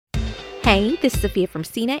Hey, this is Sophia from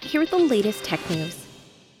CNET here with the latest tech news.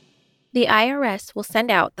 The IRS will send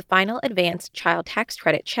out the final advanced child tax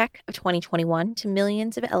credit check of 2021 to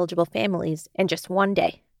millions of eligible families in just one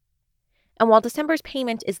day. And while December's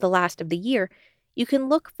payment is the last of the year, you can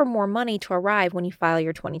look for more money to arrive when you file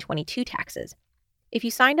your 2022 taxes. If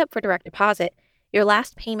you signed up for direct deposit, your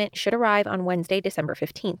last payment should arrive on Wednesday, December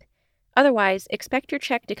 15th. Otherwise, expect your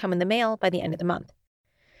check to come in the mail by the end of the month.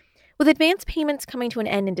 With advance payments coming to an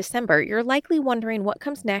end in December, you're likely wondering what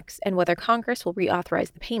comes next and whether Congress will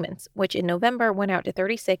reauthorize the payments, which in November went out to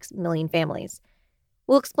 36 million families.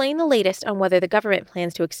 We'll explain the latest on whether the government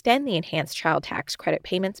plans to extend the enhanced child tax credit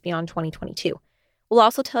payments beyond 2022. We'll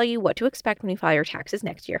also tell you what to expect when you file your taxes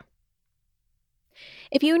next year.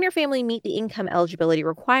 If you and your family meet the income eligibility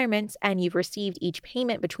requirements and you've received each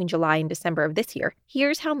payment between July and December of this year,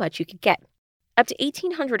 here's how much you could get. Up to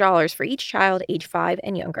 $1,800 for each child age 5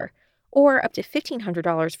 and younger, or up to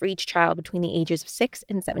 $1,500 for each child between the ages of 6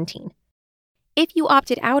 and 17. If you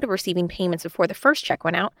opted out of receiving payments before the first check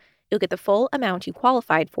went out, you'll get the full amount you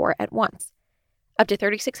qualified for at once, up to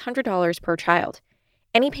 $3,600 per child.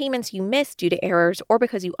 Any payments you missed due to errors or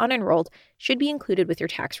because you unenrolled should be included with your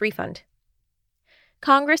tax refund.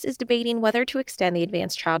 Congress is debating whether to extend the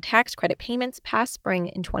advanced child tax credit payments past spring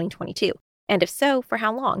in 2022, and if so, for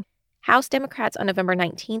how long. House Democrats on November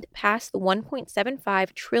 19th passed the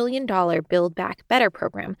 $1.75 trillion Build Back Better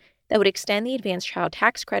program that would extend the advanced child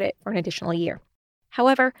tax credit for an additional year.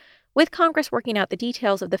 However, with Congress working out the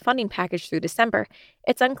details of the funding package through December,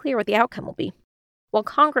 it's unclear what the outcome will be. While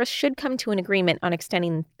Congress should come to an agreement on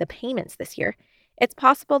extending the payments this year, it's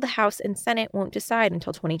possible the House and Senate won't decide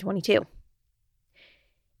until 2022.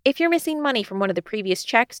 If you're missing money from one of the previous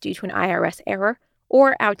checks due to an IRS error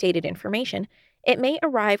or outdated information, it may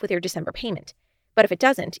arrive with your December payment. But if it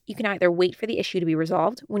doesn't, you can either wait for the issue to be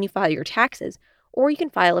resolved when you file your taxes, or you can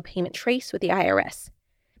file a payment trace with the IRS.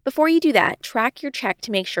 Before you do that, track your check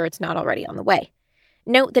to make sure it's not already on the way.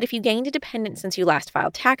 Note that if you gained a dependent since you last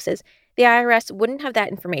filed taxes, the IRS wouldn't have that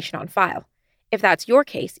information on file. If that's your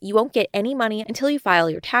case, you won't get any money until you file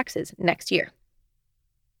your taxes next year.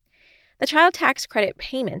 The child tax credit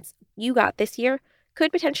payments you got this year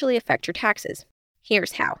could potentially affect your taxes.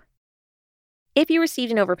 Here's how. If you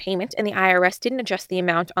received an overpayment and the IRS didn't adjust the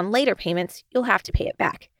amount on later payments, you'll have to pay it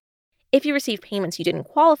back. If you received payments you didn't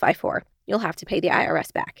qualify for, you'll have to pay the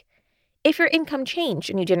IRS back. If your income changed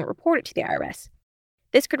and you didn't report it to the IRS,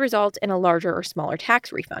 this could result in a larger or smaller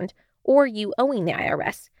tax refund, or you owing the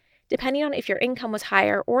IRS, depending on if your income was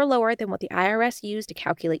higher or lower than what the IRS used to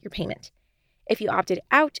calculate your payment. If you opted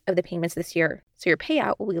out of the payments this year, so your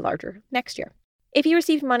payout will be larger next year. If you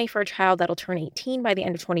received money for a child that'll turn 18 by the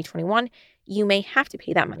end of 2021, you may have to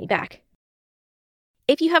pay that money back.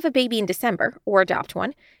 If you have a baby in December or adopt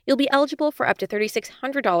one, you'll be eligible for up to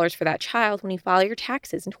 $3,600 for that child when you file your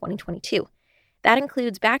taxes in 2022. That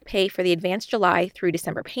includes back pay for the advanced July through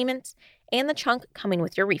December payments and the chunk coming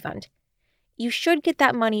with your refund. You should get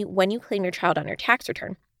that money when you claim your child on your tax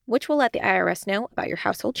return, which will let the IRS know about your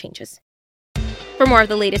household changes. For more of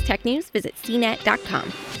the latest tech news, visit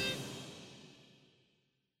cnet.com.